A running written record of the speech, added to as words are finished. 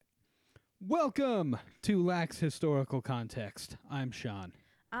Welcome to Lax Historical Context. I'm Sean.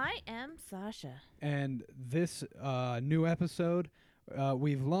 I am Sasha. And this new episode,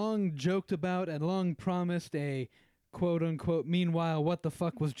 we've long joked about and long promised a quote-unquote, meanwhile, what the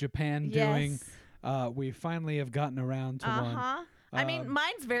fuck was Japan doing? We finally have gotten around to one. I mean,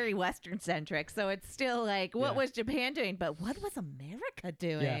 mine's very Western-centric, so it's still like, what was Japan doing? But what was America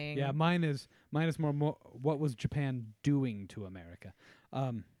doing? Yeah, mine is more what was Japan doing to America?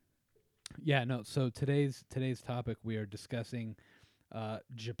 So today's topic, we are discussing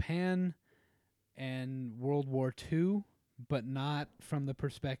Japan and World War II, but not from the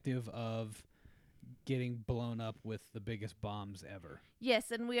perspective of getting blown up with the biggest bombs ever.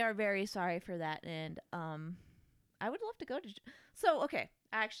 Yes, and we are very sorry for that. And I would love to go to.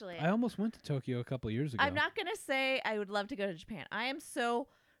 Actually, I almost went to Tokyo a couple years ago. I'm not gonna say I would love to go to Japan. I am so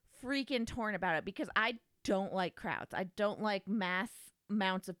freaking torn about it because I don't like crowds. I don't like mass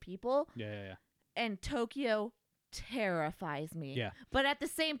amounts of people. Yeah. And Tokyo terrifies me. Yeah. But at the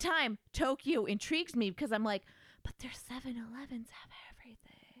same time, Tokyo intrigues me because I'm like, but their 7-Elevens have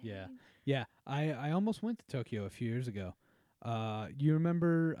everything. Yeah. I almost went to Tokyo a few years ago. You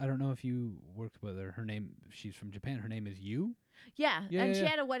remember, I don't know if you worked with her. She's from Japan. Her name is Yu? Yeah. She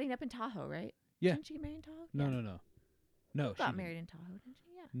had a wedding up in Tahoe, right? Yeah. Didn't she get married in Tahoe? No. No, she got married in Tahoe, didn't she?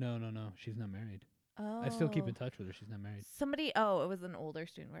 Yeah. No. She's not married. Oh. I still keep in touch with her. She's not married. It was an older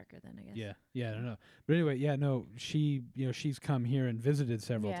student worker then, I guess. Yeah, I don't know. But anyway, she's come here and visited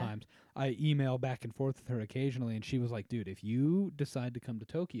several times. I email back and forth with her occasionally, and she was like, dude, if you decide to come to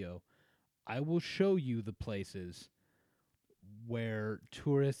Tokyo, I will show you the places where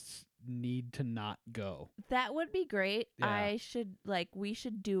tourists need to not go. That would be great. Yeah. We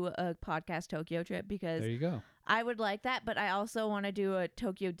should do a podcast Tokyo trip because there you go. I would like that, but I also want to do a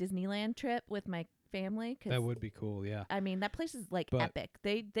Tokyo Disneyland trip with my family. That would be cool, yeah. I mean, that place is epic.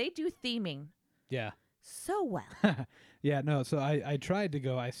 They do theming. Yeah. So well. Yeah, no, so I tried to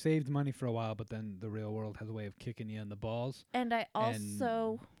go. I saved money for a while, but then the real world has a way of kicking you in the balls. And I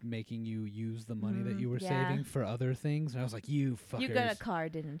also... making you use the money that you were saving for other things. And I was like, you fuckers. You got a car,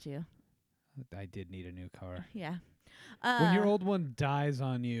 didn't you? I did need a new car. Yeah. When your old one dies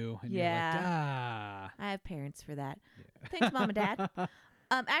on you, and you're like, I have parents for that. Yeah. Thanks, Mom and Dad.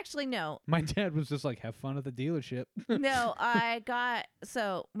 Actually, no. My dad was just like, have fun at the dealership. No, my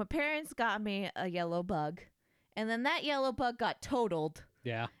parents got me a yellow bug, and then that yellow bug got totaled.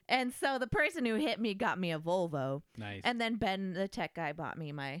 Yeah. And so the person who hit me got me a Volvo. Nice. And then Ben, the tech guy, bought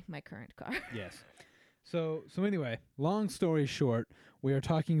me my current car. Yes. So anyway, long story short, we are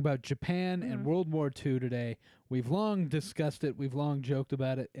talking about Japan and World War II today. We've long discussed it. We've long joked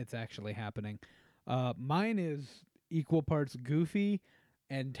about it. It's actually happening. Mine is equal parts goofy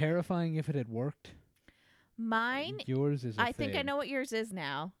and terrifying if it had worked. Mine, yours is I think I know what yours is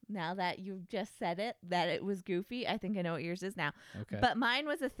now. Now that you've just said it, that it was goofy, I think I know what yours is now. Okay. But mine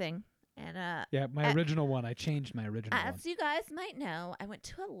was a thing. And my original one. I changed my original one. As you guys might know, I went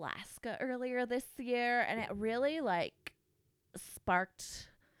to Alaska earlier this year, and it really sparked.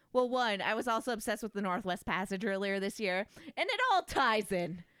 Well, one, I was also obsessed with the Northwest Passage earlier this year, and it all ties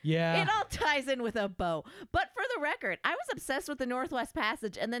in. Yeah. It all ties in with a bow. But for the record, I was obsessed with the Northwest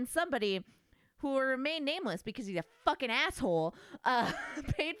Passage, and then somebody who will remain nameless because he's a fucking asshole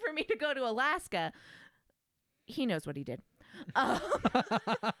paid for me to go to Alaska. He knows what he did.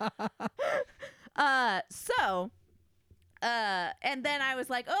 And then I was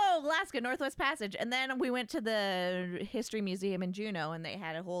like, oh, Alaska, Northwest Passage. And then we went to the History Museum in Juneau, and they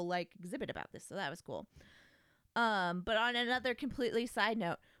had a whole exhibit about this. So that was cool. But on another completely side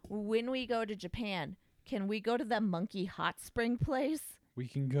note, when we go to Japan, can we go to the monkey hot spring place? We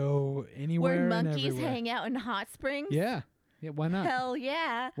can go anywhere. Where monkeys and everywhere. hang out in hot springs? Yeah. Yeah, why not? Hell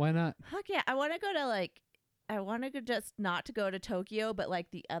yeah. Why not? Heck yeah. I want to go to I want to go just not to go to Tokyo, but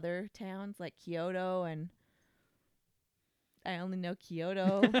the other towns like Kyoto, and I only know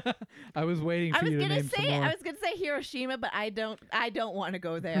Kyoto. I was waiting for you to name some more. I was gonna say Hiroshima, but I don't want to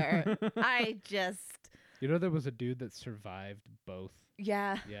go there. I just. There was a dude that survived both.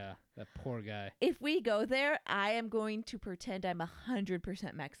 Yeah. Yeah, that poor guy. If we go there, I am going to pretend I'm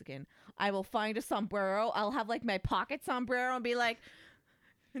 100% Mexican. I will find a sombrero. I'll have my pocket sombrero and be like,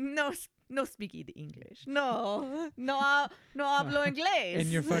 no speaking the English. No hablo inglés. In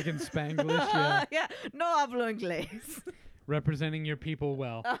your fucking Spanglish, yeah. Yeah, no hablo inglés. Representing your people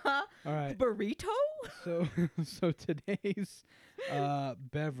well. Uh-huh. All right. Burrito? So today's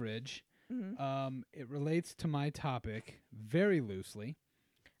beverage, it relates to my topic very loosely.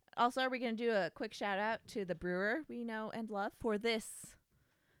 Also, are we going to do a quick shout out to the brewer we know and love for this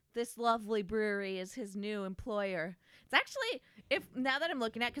this lovely brewery is his new employer. It's actually, if now that I'm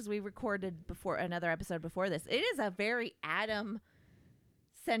looking at, because we recorded before another episode before this, it is a very Adam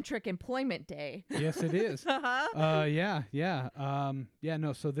centric employment day. Yes, it is. Yeah.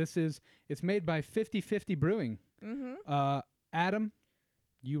 No. So it's made by 50/50 Brewing. Mm-hmm. Adam,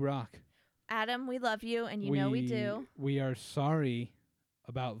 you rock. Adam, we love you, and you know we do. We are sorry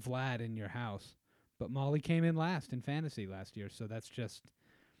about Vlad in your house, but Molly came in last in fantasy last year, so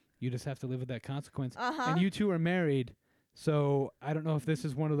you just have to live with that consequence. Uh-huh. And you two are married, so I don't know if this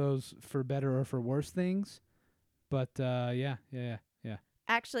is one of those for better or for worse things, but yeah.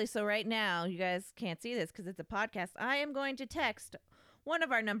 Actually, so right now, you guys can't see this because it's a podcast. I am going to text one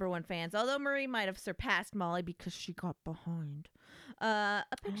of our number one fans, although Marie might have surpassed Molly because she got behind, a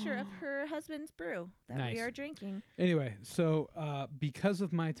picture of her husband's brew that Nice. we are drinking. Anyway, so because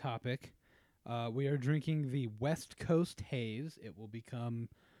of my topic, we are drinking the West Coast Haze. It will become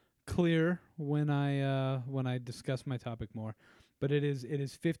clear when I discuss my topic more. But it is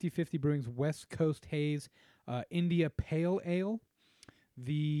 50/50 Brewing's West Coast Haze India Pale Ale.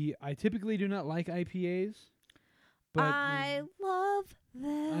 I typically do not like IPAs, but I love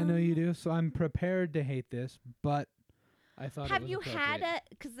them. I know you do, so I'm prepared to hate this, but I thought Have it was you had appropriate. it?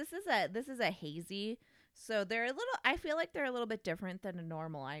 Because this is a hazy, so they're a little. I feel like they're a little bit different than a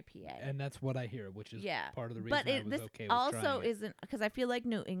normal IPA. And that's what I hear, which is Yeah. part of the reason But I was this okay with also trying it. isn't, because I feel like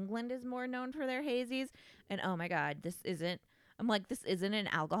New England is more known for their hazies, and oh my god, this isn't. I'm like, this isn't an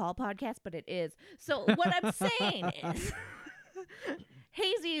alcohol podcast, but it is. So what I'm saying is,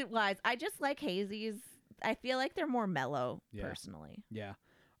 hazy wise, I just like hazies. I feel like they're more mellow, Yeah. personally. Yeah.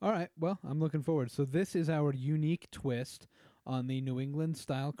 All right. Well, I'm looking forward. So this is our unique twist on the New England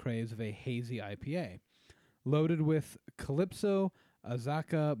style craze of a hazy IPA. Loaded with Calypso,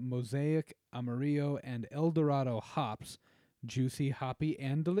 Azacca, Mosaic, Amarillo, and El Dorado hops, juicy, hoppy,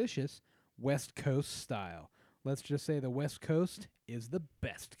 and delicious, West Coast style. Let's just say the West Coast is the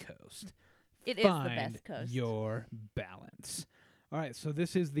best coast. It is the best coast. Your balance. All right, so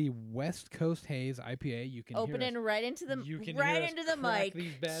this is the West Coast Haze IPA. You can Open hear it right into the you can right hear us into the crack mic.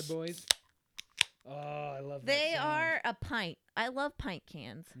 these bad boys. Oh, I love that They sound. are a pint. I love pint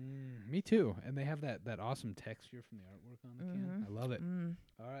cans. Me too. And they have that awesome texture from the artwork on the can. I love it.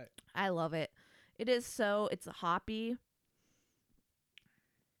 All right. I love it. It is so. It's hoppy.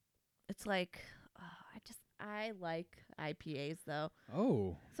 It's like, I like IPAs though.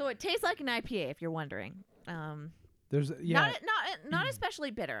 Oh, So it tastes like an IPA if you're wondering. there's Not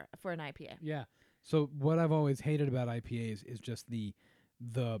especially bitter for an IPA. yeah. So what I've always hated about IPAs is just the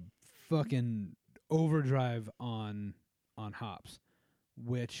fucking overdrive on hops,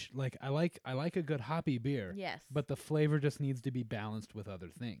 which like I like a good hoppy beer. Yes. But the flavor just needs to be balanced with other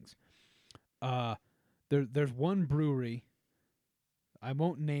things. There's one brewery. I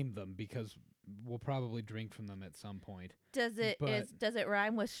won't name them because we'll probably drink from them at some point. does it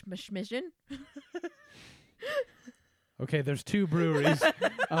rhyme with schmishmishin? Okay, there's two breweries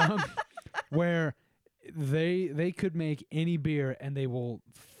where they could make any beer and they will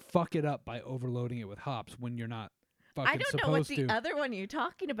fuck it up by overloading it with hops when you're not fucking I don't supposed know what the to. other one you're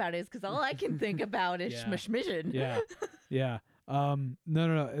talking about is because all I can think about is Yeah. schmishmishin. Yeah.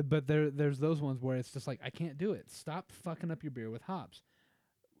 No. But there's those ones where it's just like I can't do it. Stop fucking up your beer with hops.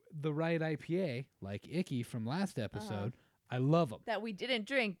 The right IPA, like Icky from last episode, I love them. That we didn't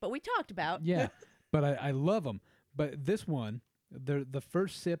drink, but we talked about. Yeah, but I love them. But this one, the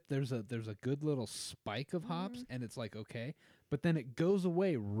first sip, there's a good little spike of hops, and it's like okay, but then it goes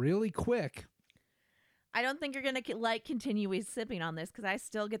away really quick. I don't think you're gonna like continue sipping on this because I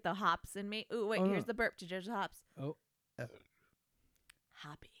still get the hops in me. Ooh, wait, Oh, here's no. the burp to judge the hops. Oh,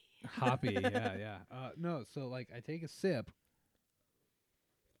 Hoppy. hoppy, yeah. No, so like I take a sip,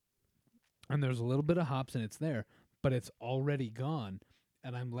 and there's a little bit of hops, and it's there, but it's already gone,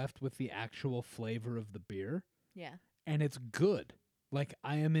 and I'm left with the actual flavor of the beer. Yeah. And it's good. Like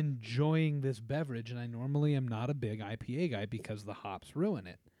I am enjoying this beverage, and I normally am not a big IPA guy because the hops ruin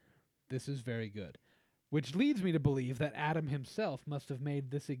it. This is very good, which leads me to believe that Adam himself must have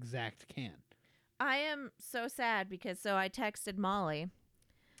made this exact can. I am so sad because I texted Molly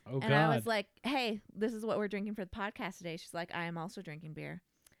Oh and God! I was like, "Hey, this is what we're drinking for the podcast today." She's like, "I am also drinking beer."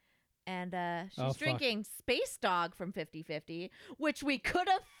 And she's Oh, fuck. drinking Space Dog from 50/50, which we could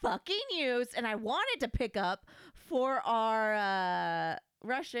have fucking used, and I wanted to pick up for our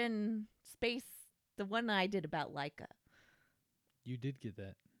Russian space, the one I did about Laika. You did get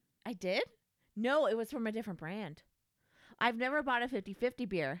that. I did? No, it was from a different brand. I've never bought a 50/50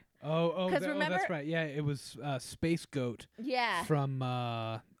 beer. 'Cause remember- that's right. Yeah, it was Space Goat Yeah. from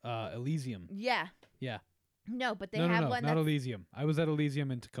Elysium. Yeah. Yeah. No, but they no, have no, one not that's Elysium. I was at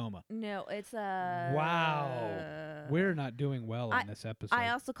Elysium in Tacoma. no, it's Wow. We're not doing well on this episode. I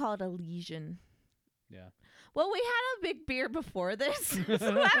also call it Elysian. Yeah. Well, we had a big beer before this, so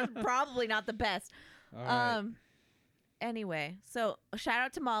that's probably not the best. All right. Anyway, so shout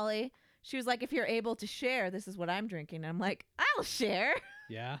out to Molly. She was like, if you're able to share, this is what I'm drinking. And I'm like, I'll share.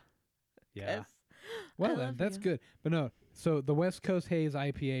 Yeah. Yeah. 'Cause Well, I then love that's you. good. But no, so the West Coast Haze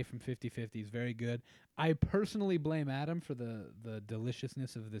IPA from 50/50 is very good. I personally blame Adam for the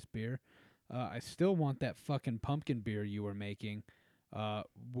deliciousness of this beer. I still want that fucking pumpkin beer you were making.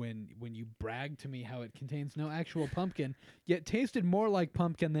 When you bragged to me how it contains no actual pumpkin, yet tasted more like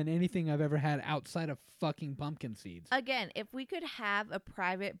pumpkin than anything I've ever had outside of fucking pumpkin seeds. Again, if we could have a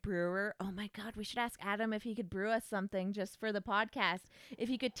private brewer, oh my God, we should ask Adam if he could brew us something just for the podcast. If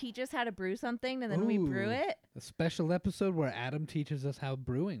he could teach us how to brew something and then we brew Ooh. it. A special episode where Adam teaches us how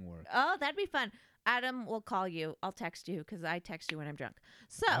brewing works. Oh, that'd be fun. Adam will call you. I'll text you because I text you when I'm drunk.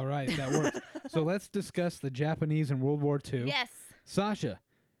 So, All right, that works. So let's discuss the Japanese in World War II. yes. Sasha,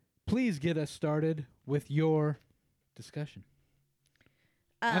 please get us started with your discussion.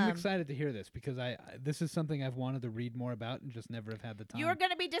 I'm excited to hear this because this is something I've wanted to read more about and just never have had the time. You're going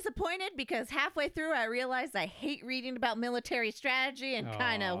to be disappointed because halfway through I realized I hate reading about military strategy and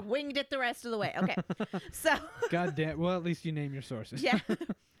kind Aw. of winged it the rest of the way. Okay. So, God damn. Well, at least you name your sources. yeah.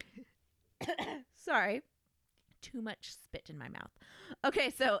 Sorry. Too much spit in my mouth.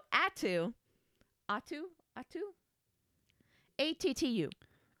 Okay, so ATTU. ATTU? ATTU.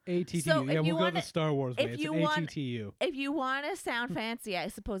 ATTU. So Yeah, if you we'll go wanna- the Star Wars way. if It's you an want- ATTU. If you want to sound fancy, I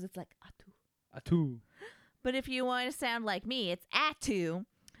suppose it's like ATTU. Atu. But if you want to sound like me, it's ATTU.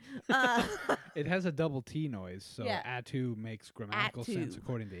 It has a double T noise, so Yeah. Atu makes grammatical sense Atu.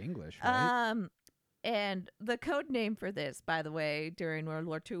 according to English, right? And the code name for this, by the way, during World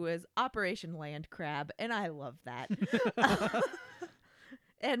War II was Operation Land Crab, and I love that.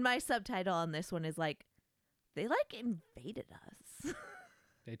 And my subtitle on this one is like, they like invaded us.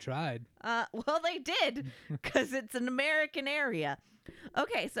 They tried. Well, they did, because it's an American area.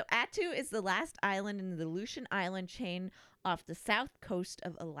 Okay, so Attu is the last island in the Aleutian Island chain off the south coast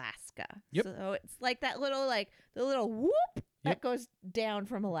of Alaska. Yep. So it's like that little, the little whoop that Yep. goes down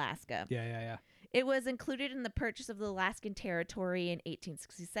from Alaska. Yeah. It was included in the purchase of the Alaskan Territory in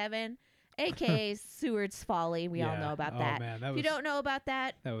 1867, aka Seward's Folly. We all Yeah. know about Oh, that. man, that If was you don't know about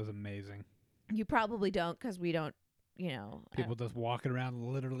that, that was amazing. you probably don't because we don't, People just walking around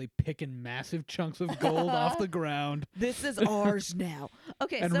literally picking massive chunks of gold off the ground. This is ours now.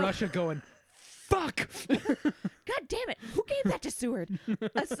 Okay, And so Russia going, fuck! God damn it, who gave that to Seward?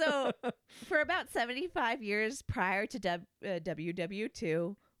 So for about 75 years prior to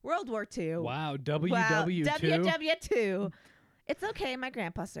WW2, World War II. Wow, Wow, WW2? WW2. It's okay, my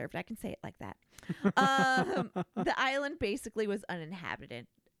grandpa served. I can say it like that. The island basically was uninhabited.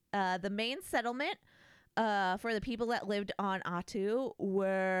 The main settlement for the people that lived on Attu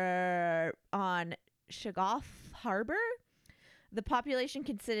were on Shoggoth Harbor. The population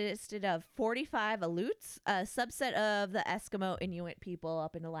consisted of 45 Aleuts, a subset of the Eskimo Inuit people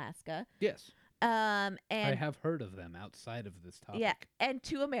up in Alaska. Yes. And I have heard of them outside of this topic. yeah, and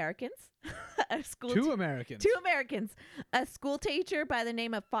two Americans. Two Americans. Two Americans. A school teacher by the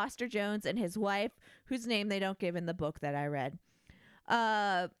name of Foster Jones and his wife, whose name they don't give in the book that I read.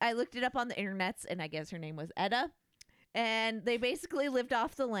 I looked it up on the internets, and I guess her name was Etta. And they basically lived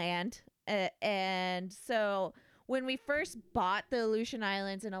off the land. And so when we first bought the Aleutian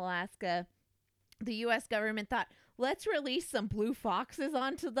Islands in Alaska, the U.S. government thought, let's release some blue foxes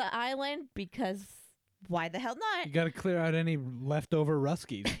onto the island because why the hell not? You got to clear out any leftover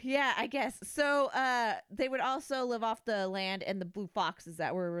Ruskies. Yeah, I guess. So they would also live off the land and the blue foxes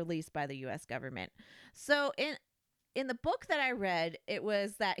that were released by the U.S. government. So in the book that I read, it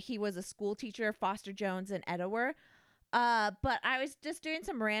was that he was a school teacher, Foster Jones and Etta were. But I was just doing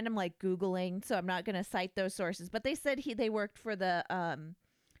some random Googling, so I'm not going to cite those sources. But they said they worked for the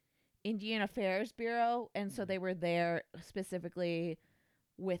Indian Affairs Bureau, and so they were there specifically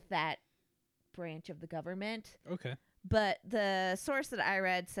with that branch of the government. Okay. But the source that I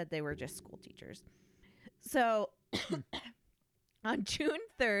read said they were just school teachers. So on June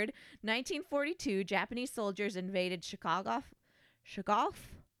 3rd, 1942, Japanese soldiers invaded Shoggoth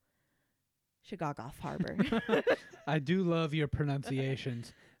Harbor. I do love your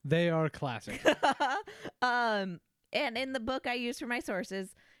pronunciations. They are classic. And in the book I used for my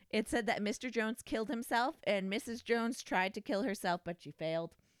sources, it said that Mr. Jones killed himself and Mrs. Jones tried to kill herself, but she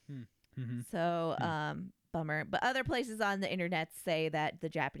failed. Mm-hmm. So, bummer. But other places on the internet say that the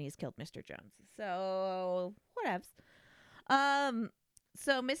Japanese killed Mr. Jones. So, whatevs.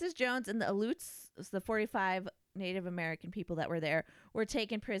 So Mrs. Jones and the Aleuts, the 45 Native American people that were there, were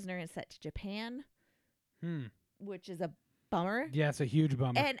taken prisoner and sent to Japan, which is a bummer. Yeah, it's a huge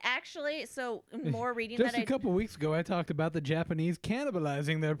bummer. And actually, so more reading Just that a couple weeks ago, I talked about the Japanese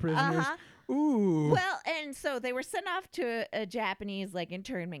cannibalizing their prisoners. Ooh. Well, and so they were sent off to a Japanese like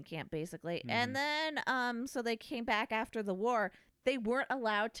internment camp, basically. And then, so they came back after the war. They weren't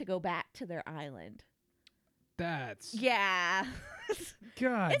allowed to go back to their island. That's Yeah.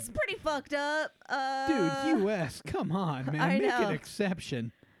 God. It's pretty fucked up. Dude, U.S., come on, man. I Make know. an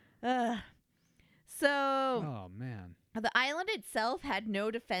exception. So Oh, man. the island itself had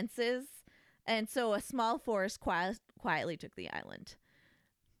no defenses, and so a small force quietly took the island.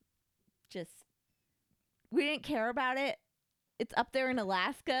 We didn't care about it. It's up there in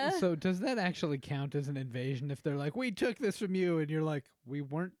Alaska. So does that actually count as an invasion if they're like, we took this from you, and you're like, we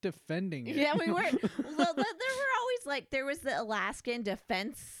weren't defending it? Yeah, we weren't. Well, there were always like, there was the Alaskan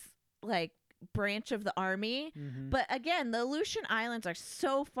defense like branch of the army. But again, the Aleutian Islands are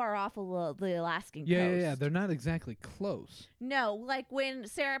so far off of the Alaskan coast. Yeah. They're not exactly close. No, like when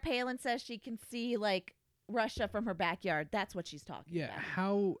Sarah Palin says she can see like Russia from her backyard, that's what she's talking about.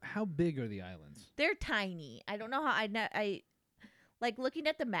 How big are the islands? They're tiny. I don't know how I like looking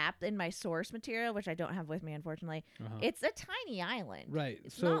at the map in my source material, which I don't have with me, unfortunately. It's a tiny island. Right.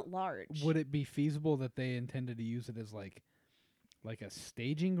 It's so not large. would it be feasible that they intended to use it as like a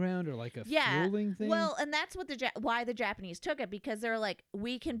staging ground or like a fueling thing? Well, and that's what why the Japanese took it, because they're like,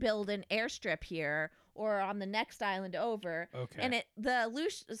 we can build an airstrip here or on the next island over. Okay. And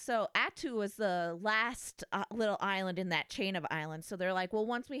so Attu was the last little island in that chain of islands. So they're like, well,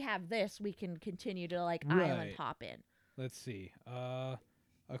 once we have this, we can continue to like island hop in. Let's see. A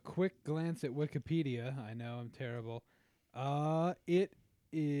quick glance at Wikipedia. I know I'm terrible. It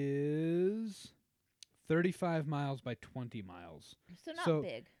is 35 miles by 20 miles. So not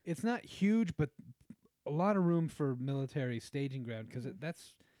big. It's not huge, but a lot of room for military staging ground because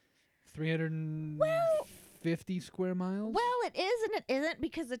that's 350 square miles. Well, it is and it isn't,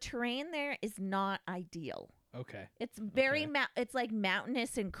 because the terrain there is not ideal. Okay. It's very it's like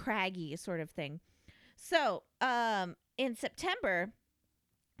mountainous and craggy sort of thing. So, in September,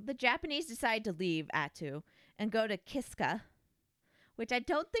 the Japanese decide to leave Attu and go to Kiska, which I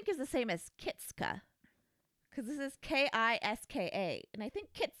don't think is the same as Kitska, because this is Kiska, and I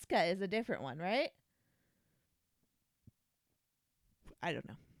think Kitska is a different one, right? I don't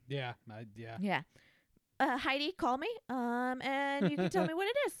know. Yeah. Yeah. Heidi, call me, and you can tell me what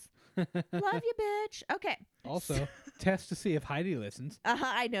it is. Love you, bitch. Okay. Also, test to see if Heidi listens.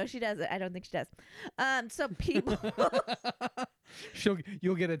 I know she does it. I don't think she does. So people,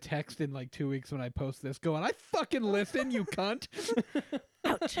 You'll get a text in like 2 weeks when I post this going, I fucking listen, you cunt.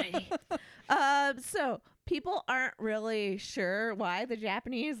 ouch. Heidi. So people aren't really sure why the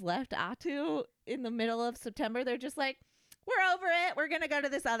Japanese left Attu in the middle of September. They're just like, we're over it. We're going to go to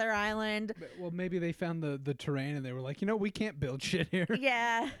this other island. Well, maybe they found the terrain and they were like, we can't build shit here.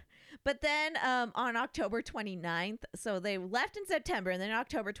 Yeah. But then on October 29th, so they left in September, and then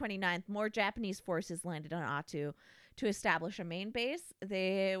October 29th, more Japanese forces landed on Attu to establish a main base.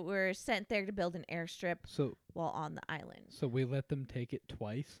 They were sent there to build an airstrip while on the island. So we let them take it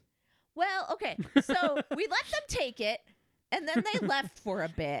twice? Well, okay. So we let them take it, and then they left for a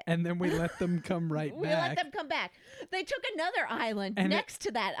bit. And then we let them come right back. We let them come back. They took another island next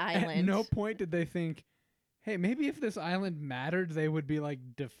to that island. At no point did they think, hey, maybe if this island mattered, they would be like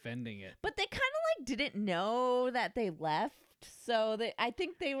defending it. But they kind of like didn't know that they left. So I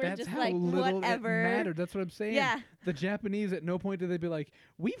think they were just like, whatever. It mattered. That's what I'm saying. Yeah. The Japanese, at no point did they be like,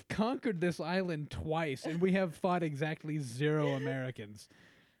 we've conquered this island twice and we have fought exactly 0 Americans.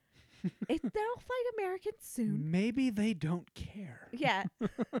 They'll fight Americans soon. Maybe they don't care. Yeah.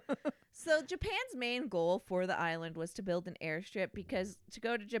 So Japan's main goal for the island was to build an airstrip, because to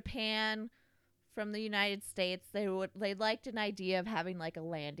go to Japan from the United States, they liked an idea of having like a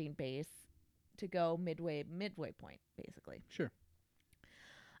landing base to go midway point, basically. Sure.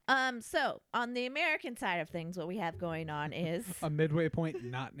 So on the American side of things, what we have going on is a midway point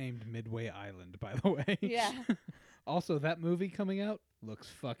not named Midway Island, by the way. Yeah. Also, that movie coming out looks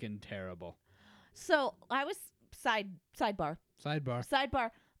fucking terrible. So I was sidebar.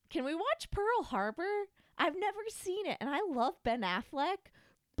 Can we watch Pearl Harbor? I've never seen it, and I love Ben Affleck,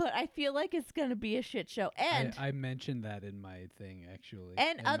 but I feel like it's gonna be a shit show. And I mentioned that in my thing, actually.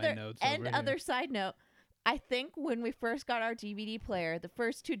 And in my notes over here. other side note, I think when we first got our DVD player, the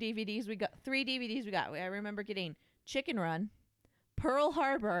first 3 DVDs we got, I remember getting Chicken Run, Pearl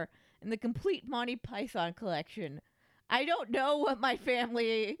Harbor, and the complete Monty Python collection. I don't know what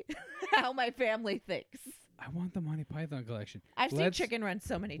how my family thinks. I want the Monty Python collection. I've seen Chicken Run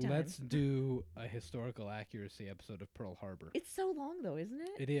so many times. Let's do a historical accuracy episode of Pearl Harbor. It's so long, though, isn't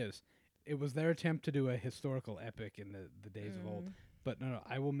it? It is. It was their attempt to do a historical epic in the days of old. But no,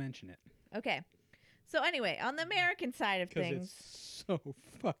 I will mention it. Okay. So anyway, on the American side of things, it's so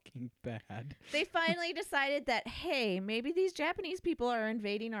fucking bad. They finally decided that, hey, maybe these Japanese people are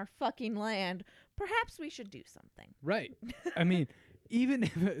invading our fucking land. Perhaps we should do something. Right. I mean, even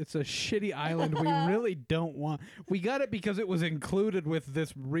if it's a shitty island, we really don't want. We got it because it was included with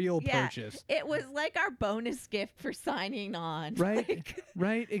this real purchase. It was like our bonus gift for signing on. Right.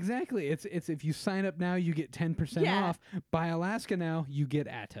 Right. Exactly. It's if you sign up now, you get 10% off. Buy Alaska now, you get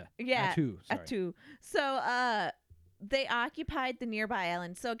Atu. Yeah. Sorry. Atu. So they occupied the nearby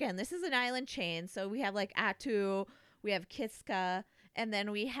island. So again, this is an island chain. So we have like Atu, we have Kiska, and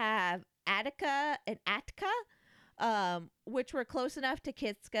then we have Attica and Atka. Which were close enough to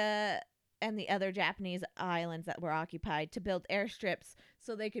Kitska and the other Japanese islands that were occupied to build airstrips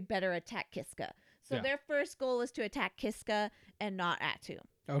so they could better attack Kiska. So their first goal is to attack Kiska and not Atu.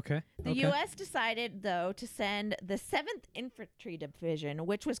 Okay. The U.S. decided, though, to send the 7th Infantry Division,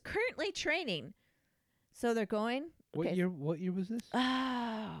 which was currently training. So they're going... What year was this?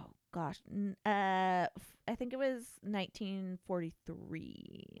 Oh, gosh. I think it was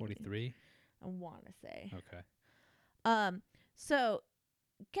 1943. 43? I want to say. Okay. So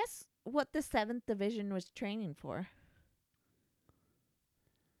guess what the 7th Division was training for?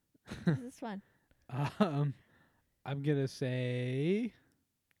 This is fun. I'm gonna say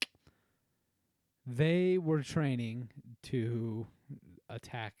they were training to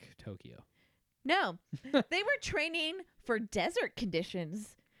attack Tokyo. No, they were training for desert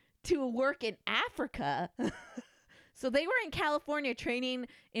conditions to work in Africa. So they were in California training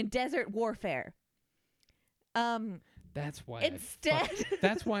in desert warfare. That's why.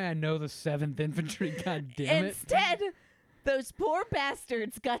 That's why I know the 7th Infantry. God damn it! Instead, those poor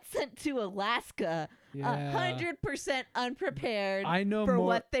bastards got sent to Alaska, 100% unprepared for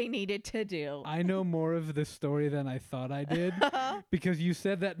what they needed to do. I know more of this story than I thought I did because you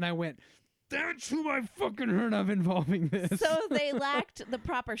said that, and I went, "That's who I fucking heard of involving this." So they lacked the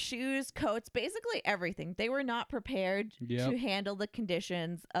proper shoes, coats, basically everything. They were not prepared to handle the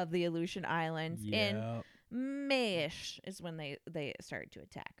conditions of the Aleutian Islands in May-ish is when they started to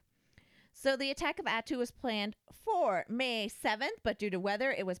attack. So the attack of Atu was planned for May 7th, but due to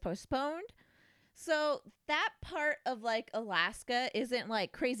weather, it was postponed. So that part of like Alaska isn't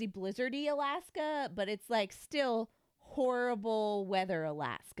like crazy blizzardy Alaska, but it's like still horrible weather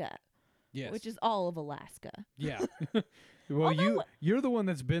Alaska. Yes. Which is all of Alaska. Yeah. Well, you're the one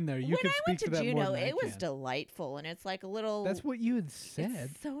that's been there. You can speak to that Juneau, more than I it was can. delightful, and it's like a little. That's what you had said.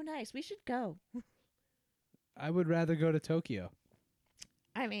 It's so nice. We should go. I would rather go to Tokyo.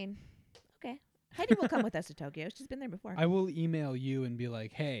 I mean, okay. Heidi will come with us to Tokyo. She's been there before. I will email you and be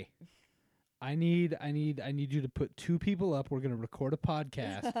like, "Hey, I need you to put 2 people up. We're going to record a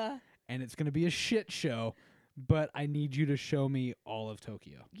podcast and it's going to be a shit show, but I need you to show me all of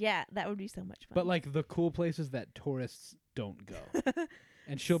Tokyo." Yeah, that would be so much fun. But like the cool places that tourists don't go.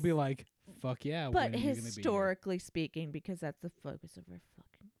 And she'll be like, "Fuck yeah." But historically speaking, because that's the focus of our fucking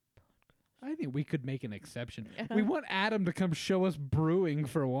I think we could make an exception. We want Adam to come show us brewing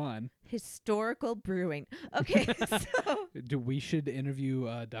for one. Historical brewing. Okay, so We should interview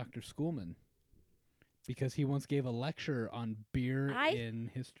Dr. Schoolman because he once gave a lecture on beer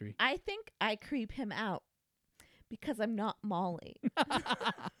in history. I think I creep him out because I'm not Molly.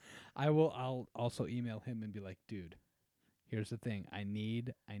 I'll also email him and be like, "Dude, here's the thing. I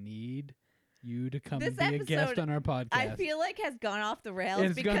need you to come and be a guest on our podcast." I feel like has gone off the rails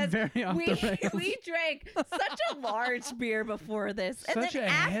it's because gone very off the rails. We drank such a large beer before this. Such and then a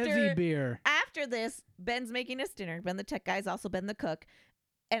heavy beer. After this, Ben's making us dinner. Ben the tech guy's also Ben the cook.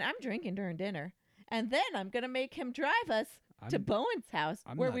 And I'm drinking during dinner. And then I'm going to make him drive us to Bowen's house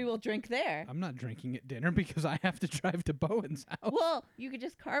where we will drink there. I'm not drinking at dinner because I have to drive to Bowen's house. Well, you could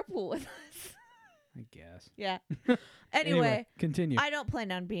just carpool with us. I guess. Yeah. Anyway, continue. I don't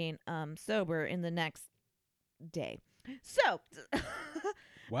plan on being sober in the next day. So,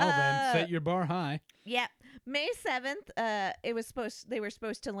 well then, set your bar high. Yeah. May 7th, they were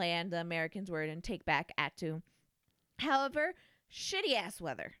supposed to land, the Americans were, and take back Atu. However, shitty ass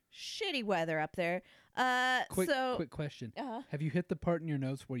weather. Shitty weather up there. Quick question. Have you hit the part in your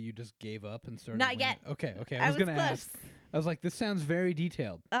notes where you just gave up and started? Not yet. Okay. I was going to ask. I was like, this sounds very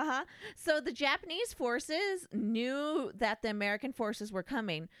detailed. So the Japanese forces knew that the American forces were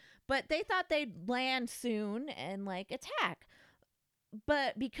coming, but they thought they'd land soon and like attack.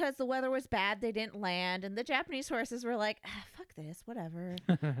 but because the weather was bad, they didn't land, and the Japanese forces were like, fuck this, whatever.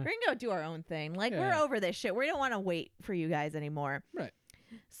 We're gonna go do our own thing. Like, we're Yeah. over this shit. We don't want to wait for you guys anymore. Right.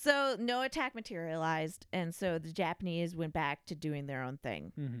 So no attack materialized, and so the Japanese went back to doing their own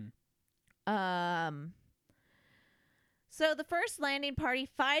thing. Mm-hmm. So the first landing party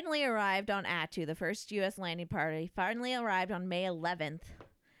finally arrived on Attu. The first U.S. landing party finally arrived on May 11th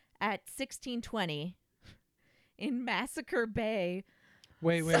at 1620 in Massacre Bay.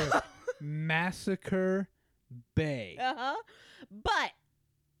 Wait. Massacre Bay. Uh-huh. But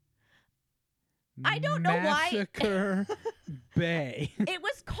I don't know why- Massacre Bay. it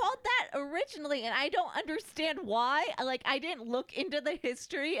was called that originally, and I don't understand why. Like, I didn't look into the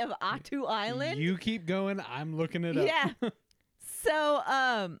history of Attu Island. You keep going. I'm looking it up. Yeah.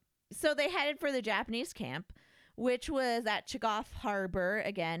 So they headed for the Japanese camp, which was at Chigoff Harbor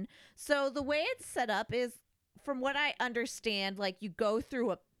again. So the way it's set up is, from what I understand, like, you go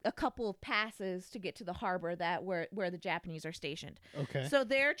through a couple of passes to get to the harbor that where the Japanese are stationed. Okay. So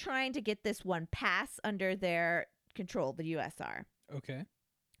they're trying to get this one pass under their control, the USR. Okay.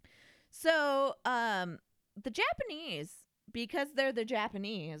 So the Japanese, because they're the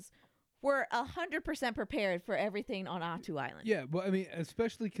Japanese, were 100% prepared for everything on Attu Island. Yeah. Well, I mean,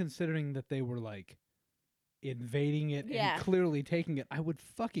 especially considering that they were like invading it Yeah. and clearly taking it, I would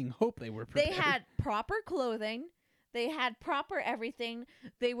fucking hope they were prepared. They had proper clothing. They had proper everything.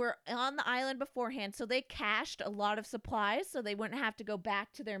 They were on the island beforehand, so they cached a lot of supplies so they wouldn't have to go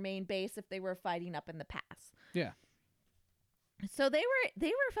back to their main base if they were fighting up in the pass. Yeah. So they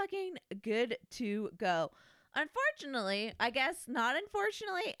were fucking good to go. Unfortunately, I guess not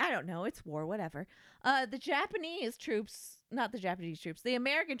unfortunately, I don't know, it's war, whatever. The Japanese troops, not the Japanese troops, the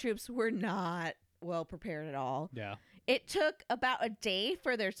American troops were not well prepared at all. Yeah. It took about a day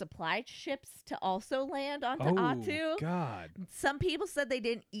for their supply ships to also land onto Oh Attu. God. Some people said they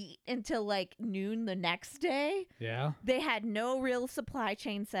didn't eat until like noon the next day. Yeah. They had no real supply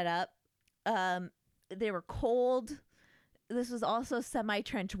chain set up. They were cold. This was also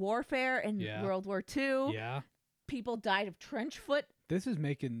semi-trench warfare in Yeah. World War II. Yeah. People died of trench foot. This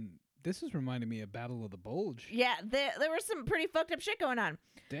is reminding me of Battle of the Bulge. Yeah, there was some pretty fucked up shit going on.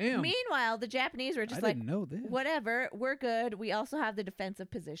 Damn. Meanwhile, the Japanese were just I like, didn't know this. whatever, we're good. We also have the defensive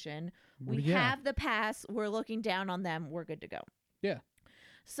position. We Yeah. have the pass. We're looking down on them. We're good to go. Yeah.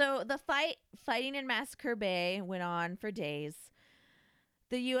 So the fighting in Massacre Bay went on for days.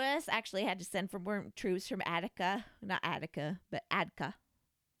 The U.S. actually had to send for more troops from Attica, not Attica, but Adka.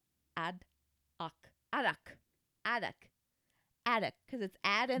 Adak, because it's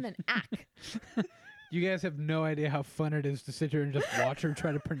ad and then ak. You guys have no idea how fun it is to sit here and just watch her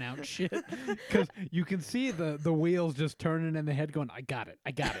try to pronounce shit. Because you can see the wheels just turning in the head going, I got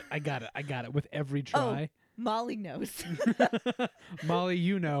it, with every try. Molly knows. Molly,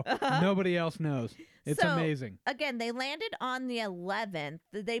 you know. Nobody else knows. It's So, amazing. Again, they landed on the 11th.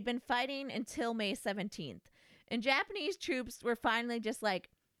 They've been fighting until May 17th. And Japanese troops were finally just like,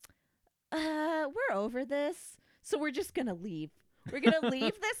 we're over this. So we're just going to leave. We're going to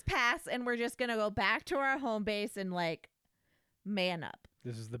leave this pass and we're just going to go back to our home base and like man up.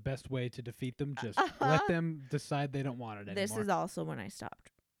 This is the best way to defeat them. Just let them decide they don't want it anymore. This is also when I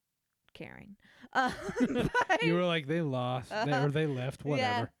stopped caring. You were like, they lost. They left. Whatever.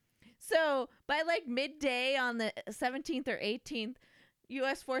 Yeah. So by like midday on the 17th or 18th,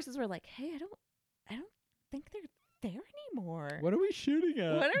 U.S. forces were like, "Hey, I don't think they're there anymore. What are we shooting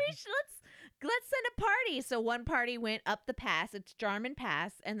at? What are we? Let's send a party." So one party went up the pass. It's Jarman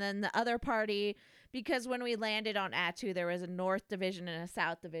Pass, and then the other party, because when we landed on Attu, there was a North Division and a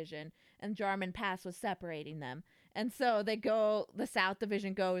South Division, and Jarman Pass was separating them. And so the South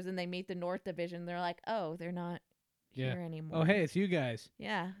Division goes and they meet the North Division. They're like, "Oh, they're not here anymore." Oh, hey, it's you guys.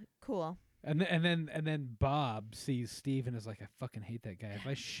 Yeah, cool. And then Bob sees Steve and is like, I fucking hate that guy. If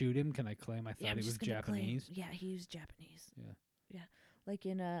I shoot him, can I claim I thought I'm he was just gonna Japanese? claim- yeah, he was Japanese. Yeah. Like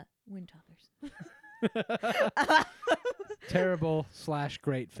in Wind Talkers. Terrible /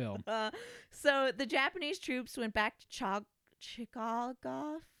 great film. So the Japanese troops went back to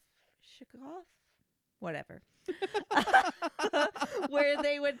Chicagov, whatever, where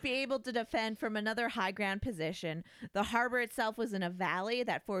they would be able to defend from another high ground position. The harbor itself was in a valley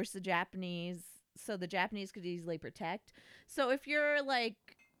that forced the Japanese, so the Japanese could easily protect. So if you're like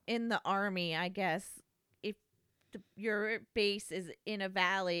in the army, I guess, if your base is in a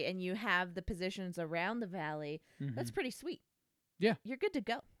valley and you have the positions around the valley, that's pretty sweet. Yeah. You're good to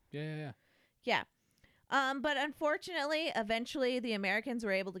go. Yeah. Yeah. But unfortunately, eventually the Americans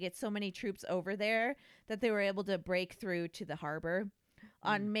were able to get so many troops over there that they were able to break through to the harbor.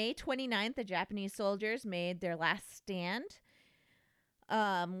 On May 29th, the Japanese soldiers made their last stand.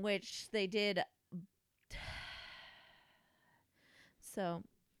 which they did. So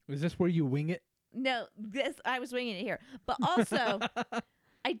Is this where you wing it? no, this I was winging it here, but also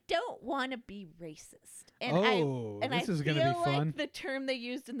I don't want to be racist, and this is feel gonna be fun. like the term they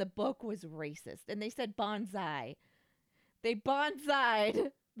used in the book was racist, and they said bonsai. They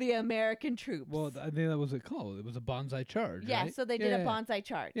bonsai'd the American troops. Well, I think that was it called. It was a bonsai charge. yeah, right? so they did a bonsai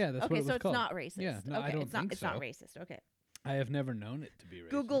charge. Yeah, that's okay, what it was so it's called. not racist. Yeah, no, okay, I don't it's not. think It's not so. racist. Okay, I have never known it to be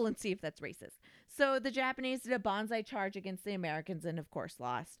racist. Google and see if that's racist. So the Japanese did a bonsai charge against the Americans, and of course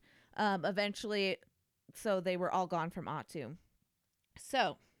lost. Eventually, so they were all gone from Atu.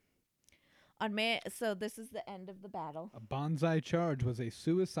 So so this is the end of the battle. A bonsai charge was a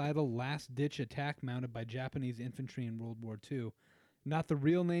suicidal last-ditch attack mounted by Japanese infantry in World War II. Not the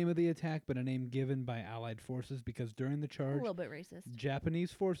real name of the attack, but a name given by Allied forces because during the A charge, little bit racist.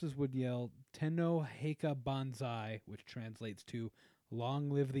 Japanese forces would yell "Tenno Heika Banzai," which translates to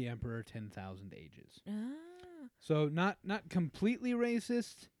 "Long live the Emperor 10,000 ages." Ah. So not completely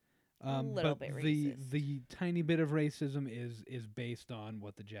racist, Little but bit the racist. tiny bit of racism is based on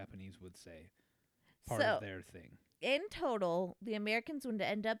what the Japanese would say, part So of their thing. in total, the Americans would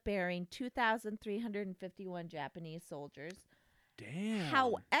end up burying 2,351 Japanese soldiers. Damn.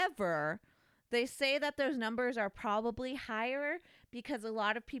 However, they say that those numbers are probably higher because a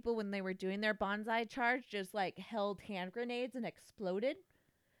lot of people, when they were doing their bonsai charge, just like held hand grenades and exploded.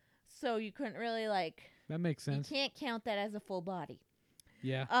 So you couldn't really That makes sense. you can't count that as a full body.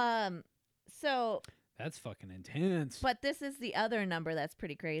 Yeah. So, That's fucking intense. but this is the other number that's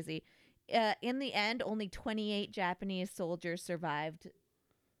pretty crazy. In the end, only 28 Japanese soldiers survived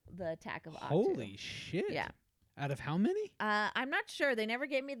the attack of Atu. Holy shit. Yeah. Out of how many? I'm not sure. They never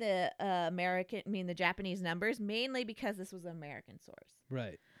gave me the the Japanese numbers, mainly because this was an American source.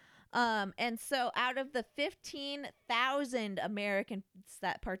 Right. And so out of the 15,000 Americans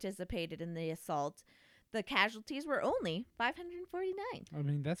that participated in the assault, the casualties were only 549. I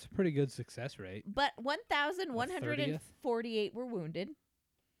mean, that's a pretty good success rate. But 1,148 were wounded.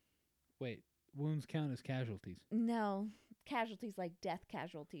 Wait, wounds count as casualties? No, casualties like death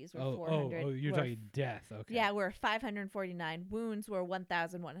casualties were Oh, 400. you're were talking death. Okay. Yeah, were 549. Wounds were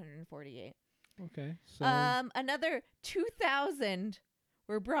 1,148. Okay. So Another 2,000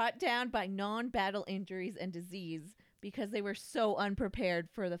 were brought down by non-battle injuries and disease because they were so unprepared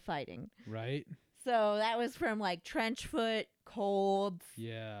for the fighting. right. So that was from like trench foot, colds.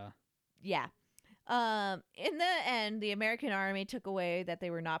 Yeah. Yeah. In the end, the American army took away that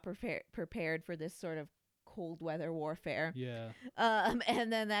they were not prepared for this sort of cold weather warfare. Yeah.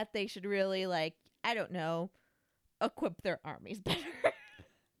 And then that they should really equip their armies better.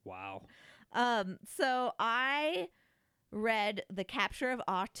 Wow. So I read The Capture of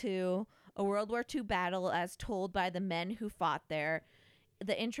Atu, a World War II battle as told by the men who fought there.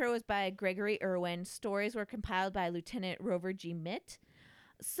 The intro was by Gregory Irwin. Stories were compiled by Lieutenant Rover G. Mitt.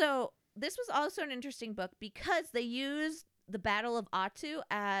 So this was also an interesting book because they used the Battle of Atu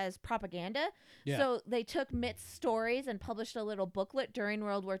as propaganda. Yeah. So they took Mitt's stories and published a little booklet during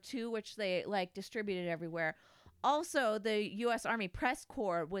World War II, which they distributed everywhere. Also, the U.S. Army Press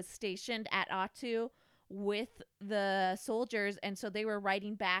Corps was stationed at Atu with the soldiers, and so they were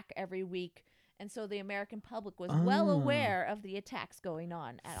writing back every week. And so the American public was well aware of the attacks going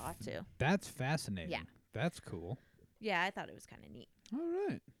on at Atu. That's fascinating. Yeah. That's cool. Yeah, I thought it was kind of neat. All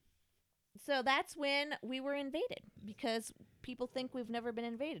right. So that's when we were invaded, because people think we've never been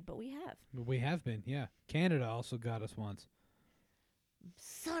invaded, but we have. We have been, yeah. Canada also got us once.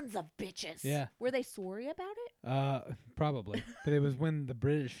 Sons of bitches. Yeah. Were they sorry about it? Probably. But it was when the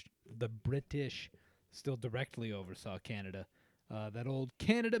British still directly oversaw Canada. That old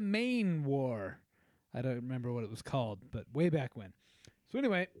Canada-Maine War. I don't remember what it was called, but way back when. So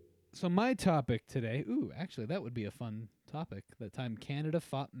anyway, my topic today, actually that would be a fun topic. That time Canada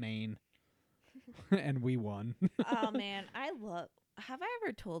fought Maine and we won. Oh man, have I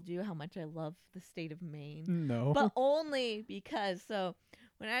ever told you how much I love the state of Maine? No. But only because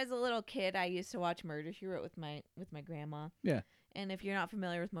when I was a little kid, I used to watch Murder, She Wrote with my grandma. Yeah. And if you're not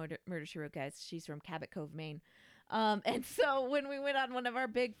familiar with Murder, She Wrote, guys, she's from Cabot Cove, Maine. And so when we went on one of our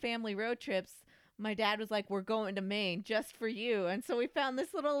big family road trips, my dad was like, "We're going to Maine just for you." And so we found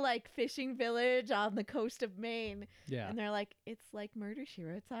this little fishing village on the coast of Maine. Yeah. And they're like, "It's like Murder, She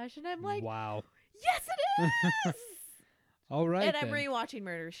Wrote, Sash." And I'm like, wow. "Yes, it is." All right. And I'm then. rewatching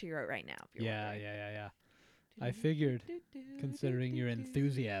Murder, She Wrote right now. If you're wondering. Yeah. I figured, considering your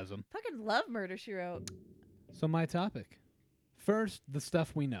enthusiasm. Fucking love Murder, She Wrote. So my topic. First, the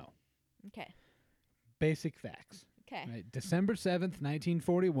stuff we know. Okay. Basic facts. Okay. Right. December 7th,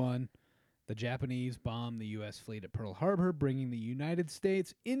 1941, The Japanese bombed the U.S. fleet at Pearl Harbor, bringing the United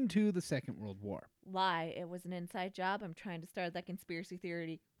States into the Second World War. Lie. It was an inside job. I'm trying to start that conspiracy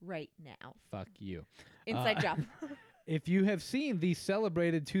theory right now. Fuck you. Inside job. If you have seen the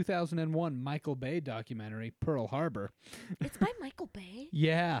celebrated 2001 Michael Bay documentary, Pearl Harbor. It's by Michael Bay?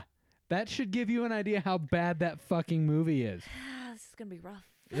 Yeah. That should give you an idea how bad that fucking movie is. This is going to be rough.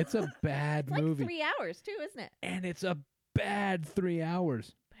 It's a bad It's movie. like 3 hours, too, isn't it? And it's a bad 3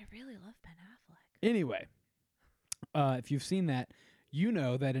 hours. But I really love Ben Affleck. Anyway, if you've seen that, you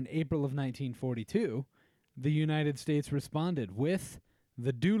know that in April of 1942, the United States responded with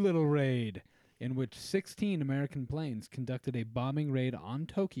the Doolittle Raid, in which 16 American planes conducted a bombing raid on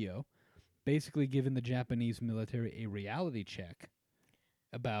Tokyo, basically giving the Japanese military a reality check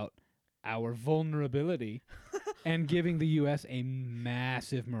about our vulnerability and giving the U.S. a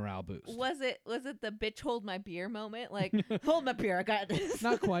massive morale boost. Was it the bitch hold my beer moment? Like, hold my beer, I got this.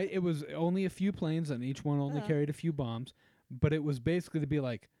 Not quite. It was only a few planes, and each one only carried a few bombs. But it was basically to be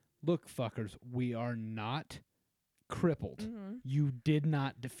like, look, fuckers, we are not crippled. Mm-hmm. You did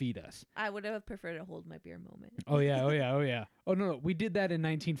not defeat us. I would have preferred a hold my beer moment. Oh, yeah, oh, yeah, oh, yeah. Oh, no, we did that in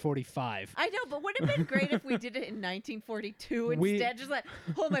 1945. I know, but would it have been great if we did it in 1942 instead? Just like,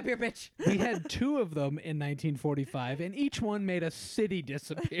 hold my beer, bitch. We had two of them in 1945, and each one made a city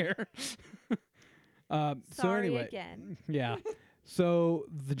disappear. So Sorry anyway, again. yeah. So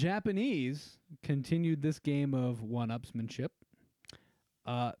the Japanese continued this game of one-upsmanship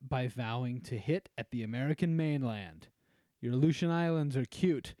by vowing to hit at the American mainland. Your Aleutian Islands are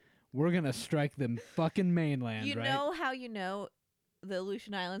cute. We're going to strike them fucking mainland, You right? know how you know the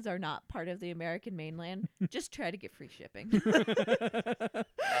Aleutian Islands are not part of the American mainland? Just try to get free shipping.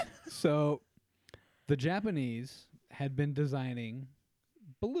 So the Japanese had been designing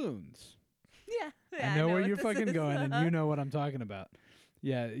balloons. Yeah. I know where what you're this fucking is. going, and you know what I'm talking about.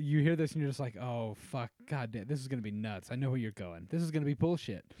 Yeah, you hear this and you're just like, oh, fuck, god damn, this is going to be nuts. I know where you're going. This is going to be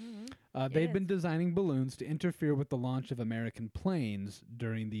bullshit. Mhm. They'd It been is. designing balloons to interfere with the launch of American planes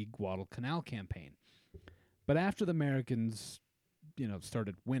during the Guadalcanal campaign. But after the Americans,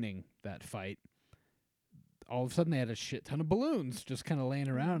 started winning that fight, all of a sudden they had a shit ton of balloons just kind of laying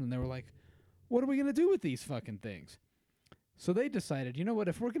around, and they were like, what are we going to do with these fucking things? So they decided, you know what,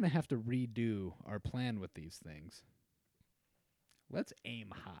 if we're going to have to redo our plan with these things, let's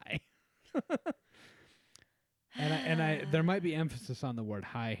aim high. and there might be emphasis on the word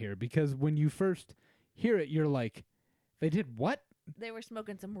high here, because when you first hear it, you're like, they did what? They were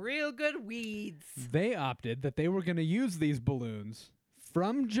smoking some real good weeds. They opted that they were going to use these balloons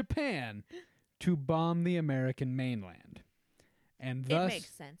from Japan to bomb the American mainland. And It thus,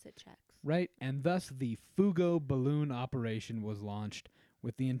 makes sense. It checks. right? And thus the Fugo balloon operation was launched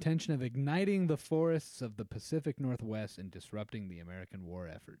with the intention of igniting the forests of the Pacific Northwest and disrupting the American war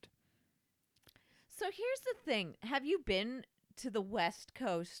effort. So here's the thing. Have you been to the West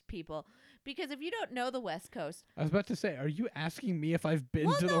Coast, people? Because if you don't know the West Coast... I was about to say, are you asking me if I've been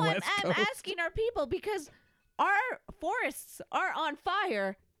well, to no, the West I'm Coast? asking our people because our forests are on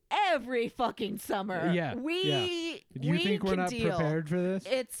fire every fucking summer. Yeah, We Do you think we're can not deal. prepared for this?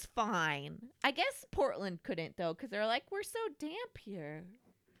 It's fine. I guess Portland couldn't, though, because they're like, we're so damp here.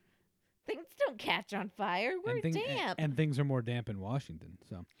 Things don't catch on fire. We're and damp. And things are more damp in Washington.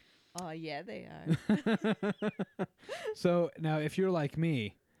 So, Oh, yeah, they are. so now if you're like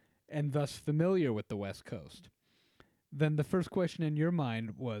me, and thus familiar with the West Coast, then the first question in your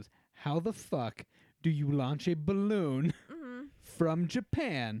mind was, how the fuck do you launch a balloon Mhm. from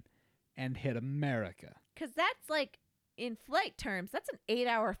Japan and hit America? Because that's like, in flight terms, that's an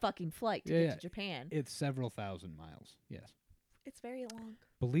 8-hour fucking flight to Yeah, get yeah. to Japan. It's several thousand miles. Yes. It's very long.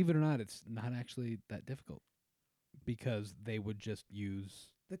 Believe it or not, it's not actually that difficult, because they would just use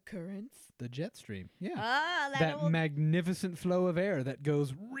The currents. the jet stream. Yeah. Ah, That old... magnificent flow of air that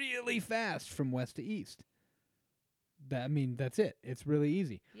goes really fast from west to east. That's it. It's really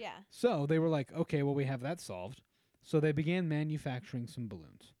easy. Yeah. So they were like, okay, well, we have that solved. So they began manufacturing some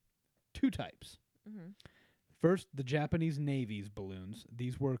balloons. Two types. Mm-hmm. First, the Japanese Navy's balloons.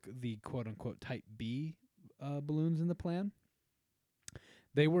 These were the quote-unquote Type B balloons in the plan.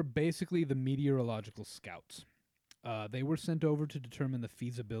 They were basically the meteorological scouts. They were sent over to determine the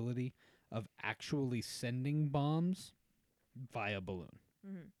feasibility of actually sending bombs via balloon.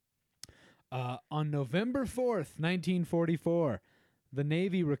 Mm-hmm. On November 4th, 1944, the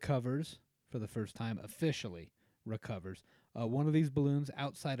Navy recovers, for the first time officially recovers, one of these balloons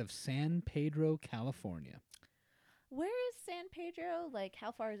outside of San Pedro, California. Where is San Pedro? Like,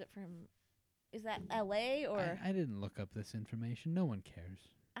 how far is it from... Is that L.A. or... I didn't look up this information. No one cares.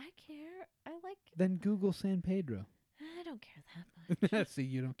 I care. I like... Then Google San Pedro. I don't care that See,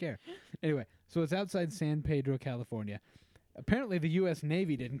 you don't care. Anyway, so it's outside San Pedro, California. Apparently, the U.S.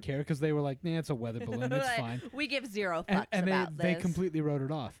 Navy didn't care because they were like, nah, it's a weather balloon. It's Like, fine. We give zero fucks And about they this. completely wrote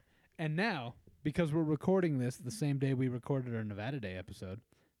it off. And now, because we're recording this the same day we recorded our Nevada Day episode,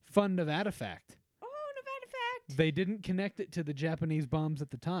 fun Nevada fact. Oh, Nevada fact. They didn't connect it to the Japanese bombs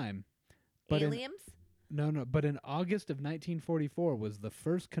at the time. But Aliens? But in August of 1944 was the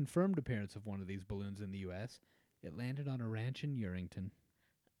first confirmed appearance of one of these balloons in the U.S. It landed on a ranch in Urington.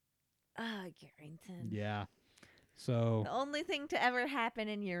 Ah, Urington. Yeah. So, The only thing to ever happen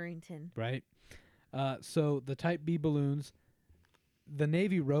in Urington. right? So the Type B balloons, the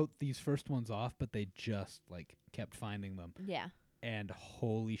Navy wrote these first ones off, but they just, like, kept finding them. Yeah. And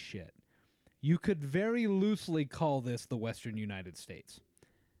holy shit. You could very loosely call this the Western United States.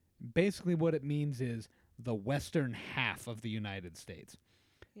 Basically what it means is the western half of the United States.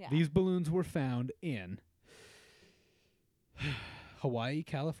 Yeah. These balloons were found in Hawaii,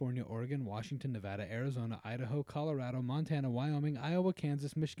 California, Oregon, Washington, Nevada, Arizona, Idaho, Colorado, Montana, Wyoming, Iowa,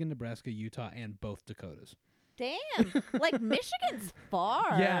 Kansas, Michigan, Nebraska, Utah, and both Dakotas. Damn. Like, Michigan's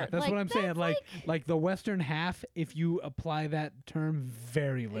far. Yeah, that's what I'm saying. Like, Like the western half, if you apply that term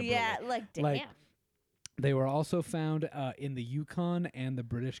very liberally. yeah, like, damn. Like, they were also found in the Yukon and the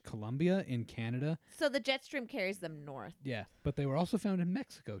British Columbia in Canada. So the jet stream carries them north. Yeah, but they were also found in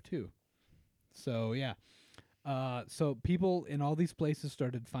Mexico, too. So, yeah. So people in all these places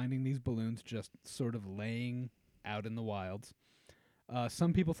started finding these balloons just sort of laying out in the wilds.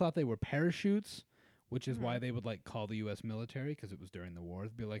 Some people thought they were parachutes, which is why they would like call the U.S. military because it was during the war.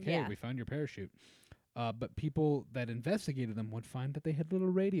 They'd be like, hey, Yeah. we found your parachute. But people that investigated them would find that they had little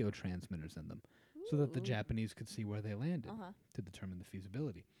radio transmitters in them so that the Ooh. Japanese could see where they landed Uh-huh. to determine the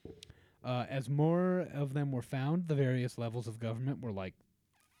feasibility. As more of them were found, the various levels of government were like,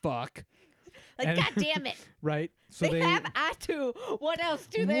 fuck. Like, And- God damn it. Right? So they have Atu. What else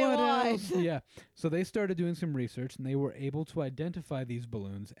do they what want? else? Yeah. So they started doing some research, and they were able to identify these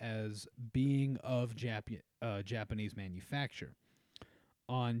balloons as being of Japanese manufacture.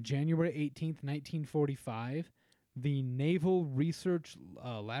 On January 18th, 1945, the Naval Research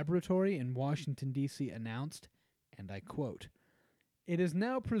Laboratory in Washington, D.C. announced, and I quote, "It is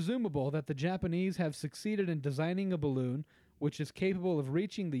now presumable that the Japanese have succeeded in designing a balloon which is capable of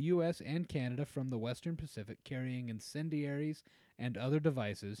reaching the U.S. and Canada from the Western Pacific, carrying incendiaries and other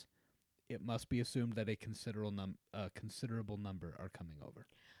devices. It must be assumed that a considerable number are coming over."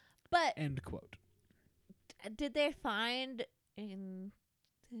 But End quote. did they find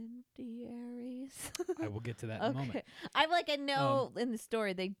incendiaries? I will get to that in a moment. I know in the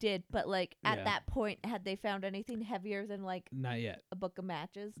story they did, but like at Yeah. that point, had they found anything heavier than like Not yet. a book of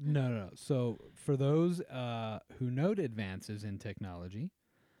matches? No. So for those who note advances in technology,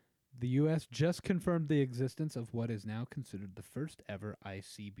 the U.S. just confirmed the existence of what is now considered the first ever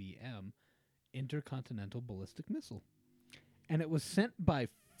ICBM, intercontinental ballistic missile. And it was sent by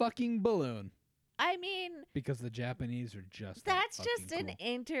fucking balloon I mean, because the Japanese are just that's that just fucking an cool.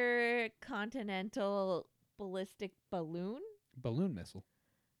 intercontinental ballistic balloon. Balloon missile.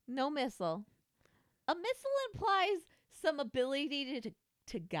 No missile. A missile implies some ability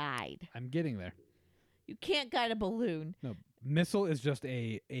to guide. I'm getting there. You can't guide a balloon. No, missile is just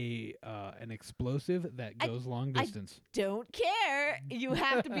an explosive that goes long distance. Don't care. You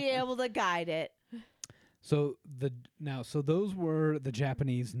have to be able to guide it. So those were the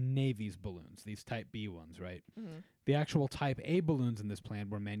Japanese Navy's balloons, these Type B ones, right? Mhm. The actual Type A balloons in this plan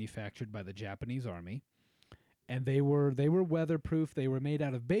were manufactured by the Japanese Army, and they were weatherproof. They were made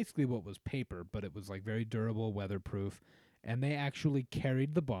out of basically what was paper, but it was like very durable, weatherproof, and they actually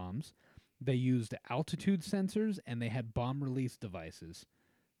carried the bombs. They used altitude sensors, and they had bomb release devices.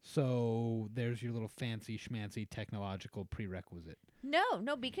 So there's your little fancy schmancy technological prerequisite.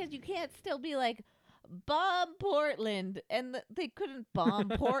 No, because you can't still be like, bomb Portland. And they couldn't bomb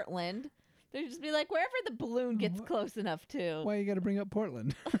Portland. They'd just be like, wherever the balloon gets What? close enough to. Why you got to bring up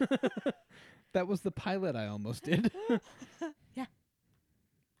Portland? That was the pilot I almost did. Yeah.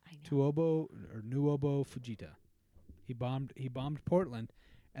 I know. Nuobo Fujita. He bombed Portland,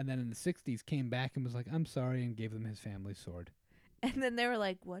 and then in the 60s came back and was like, "I'm sorry," and gave them his family's sword. And then they were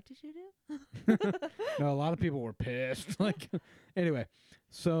like, what did you do? No, a lot of people were pissed. Anyway,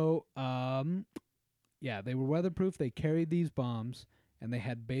 so yeah, they were weatherproof. They carried these bombs, and they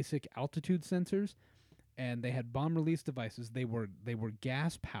had basic altitude sensors, and they had bomb release devices. They were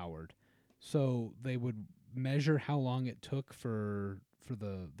gas powered, so they would measure how long it took for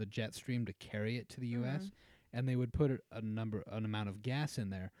the jet stream to carry it to the U.S. And they would put an amount of gas in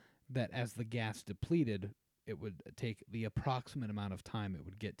there that, as the gas depleted, it would take the approximate amount of time it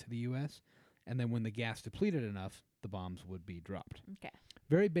would get to the U.S. and then when the gas depleted enough, the bombs would be dropped. Okay.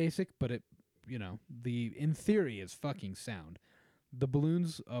 Very basic, but it, in theory is fucking sound. The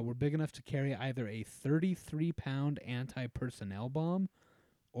balloons were big enough to carry either a 33-pound anti-personnel bomb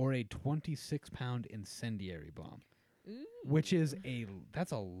or a 26-pound incendiary bomb, Ooh. which is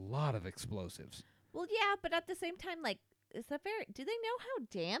that's a lot of explosives. Well, yeah, but at the same time, like, do they know how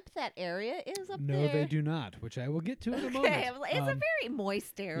damp that area is up No, there? they do not, which I will get to in a moment. Okay, it's a very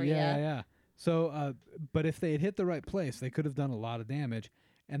moist area. Yeah. So, but if they had hit the right place, they could have done a lot of damage.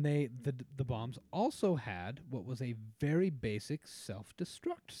 And the bombs also had what was a very basic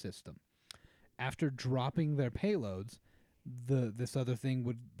self-destruct system. After dropping their payloads, this other thing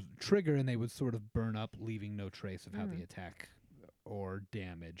would trigger, and they would sort of burn up, leaving no trace of how the attack or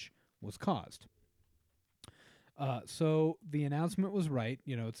damage was caused. So the announcement was right.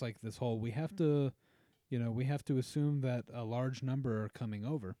 It's like this whole we have to assume that a large number are coming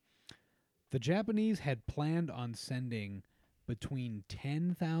over. The Japanese had planned on sending between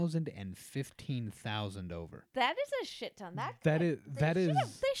 10,000 and 15,000 over. That is a shit ton. They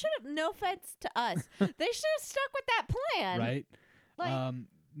should have, no offense to us, they should have stuck with that plan. Right? Like,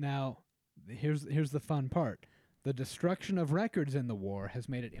 now, here's the fun part. The destruction of records in the war has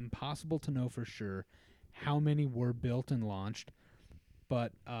made it impossible to know for sure how many were built and launched.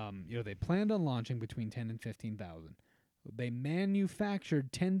 But, they planned on launching between 10 and 15,000. They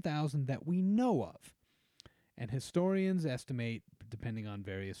manufactured 10,000 that we know of. And historians estimate, depending on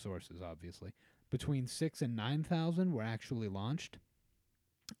various sources, obviously, between 6,000 and 9,000 were actually launched.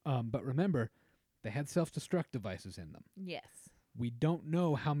 But remember, they had self-destruct devices in them. yes. We don't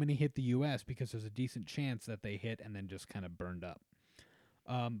know how many hit the U.S. because there's a decent chance that they hit and then just kind of burned up.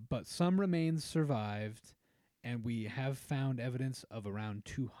 But some remains survived, and we have found evidence of around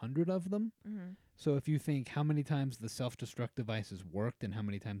 200 of them. Mm-hmm. So if you think how many times the self-destruct devices worked and how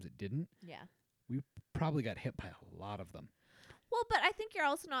many times it didn't, Yeah. we probably got hit by a lot of them. Well, but I think you're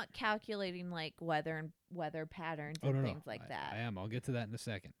also not calculating like weather patterns and things like that. I am. I'll get to that in a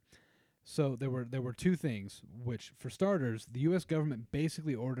second. So there were two things, which, for starters, the U.S. government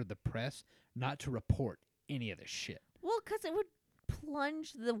basically ordered the press not to report any of this shit. Well, because it would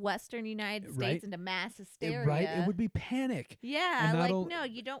plunge the Western United States Right. into mass hysteria. Right? It would be panic. Yeah, And like, that'll- no,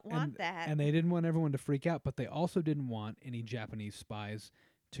 you don't want that. And they didn't want everyone to freak out, but they also didn't want any Japanese spies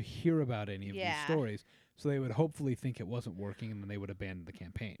to hear about any of these stories. So they would hopefully think it wasn't working, and then they would abandon the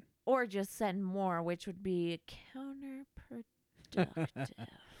campaign. Or just send more, which would be counterproductive.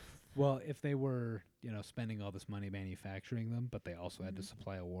 Well, if they were, spending all this money manufacturing them, but they also had to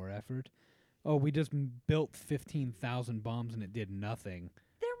supply a war effort. Oh, we just built 15,000 bombs and it did nothing.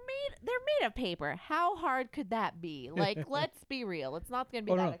 They're made of paper. How hard could that be? Like, let's be real. It's not going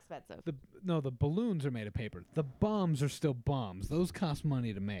to be that expensive. The balloons are made of paper. The bombs are still bombs. Those cost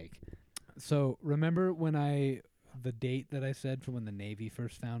money to make. So remember when the date that I said for when the Navy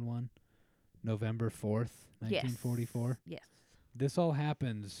first found one? November 4th, 1944? Yes. This all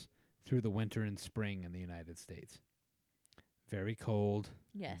happens through the winter and spring in the United States. Very cold.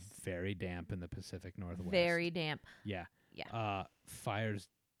 Yes. Very damp in the Pacific Northwest. Very damp. Yeah. Yeah. Fires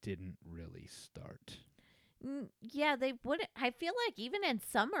didn't really start. Yeah, they wouldn't. I feel like even in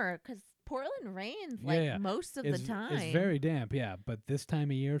summer, because Portland rains most of the time. It's very damp, yeah. But this time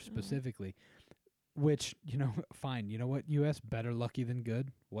of year specifically, which, fine. You know what, U.S., better lucky than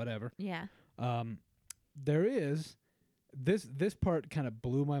good. Whatever. Yeah. There is... This part kind of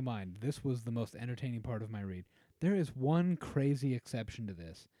blew my mind. This was the most entertaining part of my read. There is one crazy exception to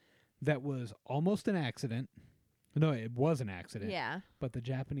this that was almost an accident. No, it was an accident. Yeah. But the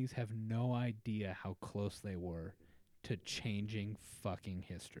Japanese have no idea how close they were to changing fucking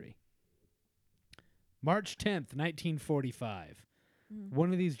history. March 10th, 1945.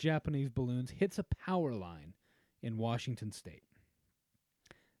 One of these Japanese balloons hits a power line in Washington State.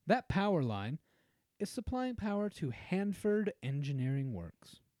 That power line is supplying power to Hanford Engineering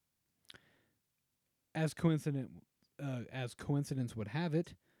Works. As coincidence would have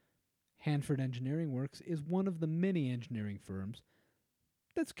it, Hanford Engineering Works is one of the many engineering firms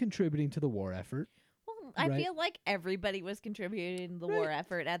that's contributing to the war effort. Well, I feel like everybody was contributing to the war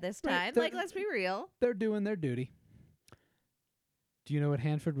effort at this time. Right. Like, let's be real. They're doing their duty. Do you know what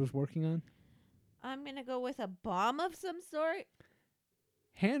Hanford was working on? I'm going to go with a bomb of some sort.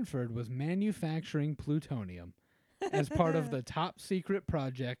 Hanford was manufacturing plutonium as part of the top secret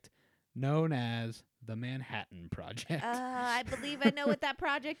project known as the Manhattan Project. I believe I know what that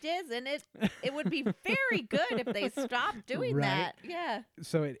project is, and it would be very good if they stopped doing that. Yeah.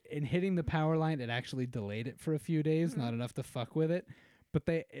 So in hitting the power line, it actually delayed it for a few days, not enough to fuck with it. But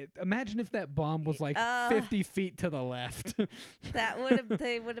imagine if that bomb was like 50 feet to the left.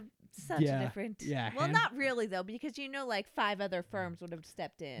 They would have such a different. Yeah. Well, not really though, because like 5 other firms would have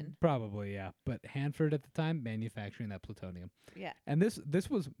stepped in. Probably, yeah. But Hanford at the time manufacturing that plutonium. Yeah. And this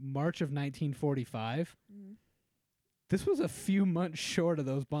was March of 1945. Mm. This was a few months short of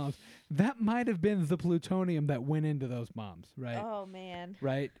those bombs. That might have been the plutonium that went into those bombs, right? Oh man.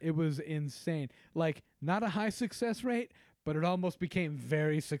 Right? It was insane. Like, not a high success rate, but it almost became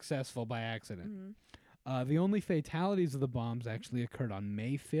very successful by accident. Mm-hmm. The only fatalities of the bombs actually occurred on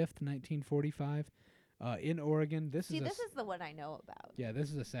May 5th, 1945, in Oregon. This is the one I know about. Yeah,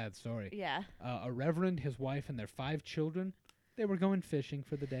 this is a sad story. Yeah. A reverend, his wife, and their 5 children, they were going fishing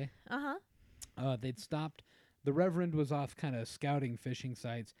for the day. They'd stopped. The reverend was off kind of scouting fishing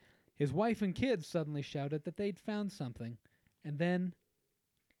sites. His wife and kids suddenly shouted that they'd found something. And then,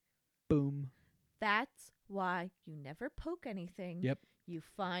 boom. That's why you never poke anything Yep. you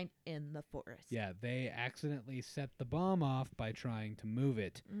find in the forest. Yeah, they accidentally set the bomb off by trying to move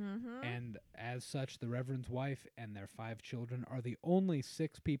it. Mm-hmm. And as such, the reverend's wife and their 5 children are the only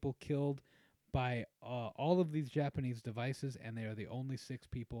 6 people killed by all of these Japanese devices, and they are the only 6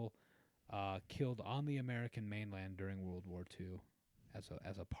 people killed on the American mainland during World War II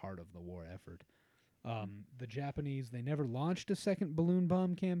as a part of the war effort. The Japanese, they never launched a second balloon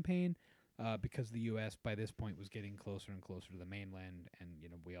bomb campaign because the U.S. by this point was getting closer and closer to the mainland, and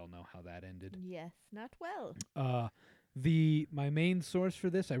we all know how that ended. Yes, not well. My main source for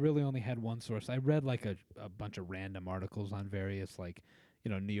this, I really only had one source. I read like a bunch of random articles on various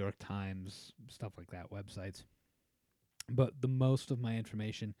New York Times, stuff like that, websites. But the most of my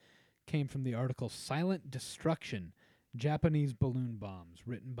information came from the article Silent Destruction, Japanese Balloon Bombs,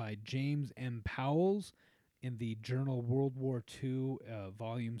 written by James M. Powells in the journal World War II,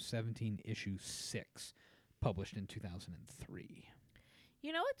 Volume 17, Issue 6, published in 2003.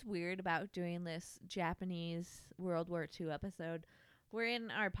 You know what's weird about doing this Japanese World War II episode? We're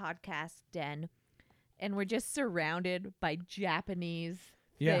in our podcast den, and we're just surrounded by Japanese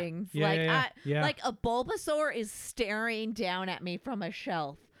things. Like a Bulbasaur is staring down at me from a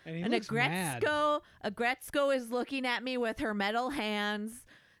shelf. And a Gretzko is looking at me with her metal hands.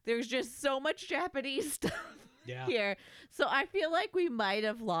 There's just so much Japanese stuff here. So I feel like we might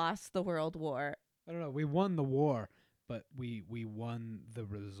have lost the World War. I don't know. We won the war, but we won the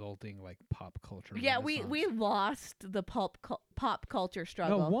resulting pop culture. Yeah, we lost the pop culture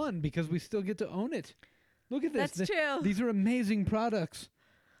struggle. No, won because we still get to own it. Look at this. That's true. These are amazing products.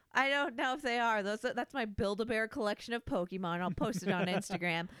 I don't know if they are. That's my Build-A-Bear collection of Pokemon. I'll post it on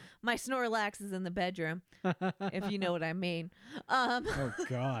Instagram. My Snorlax is in the bedroom, if you know what I mean. Oh,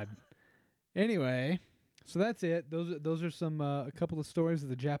 God. Anyway, so that's it. Those are some a couple of stories of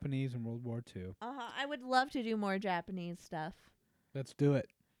the Japanese in World War II. I would love to do more Japanese stuff. Let's do it.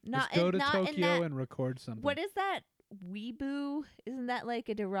 Let's go to Tokyo and record something. What is that? Weeboo? Isn't that like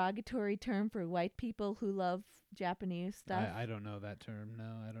a derogatory term for white people who love Japanese stuff? I don't know that term. No,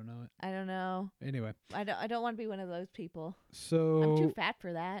 I don't know it. I don't know. Anyway. I don't want to be one of those people. So I'm too fat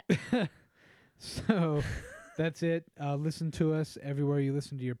for that. So that's it. Listen to us everywhere you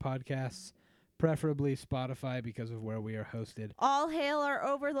listen to your podcasts, preferably Spotify because of where we are hosted. All hail our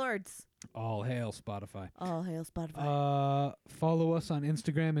overlords. All hail Spotify. All hail Spotify. Follow us on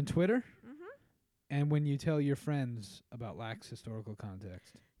Instagram and Twitter. And when you tell your friends about Lax Historical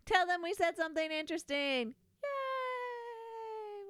Context, tell them we said something interesting.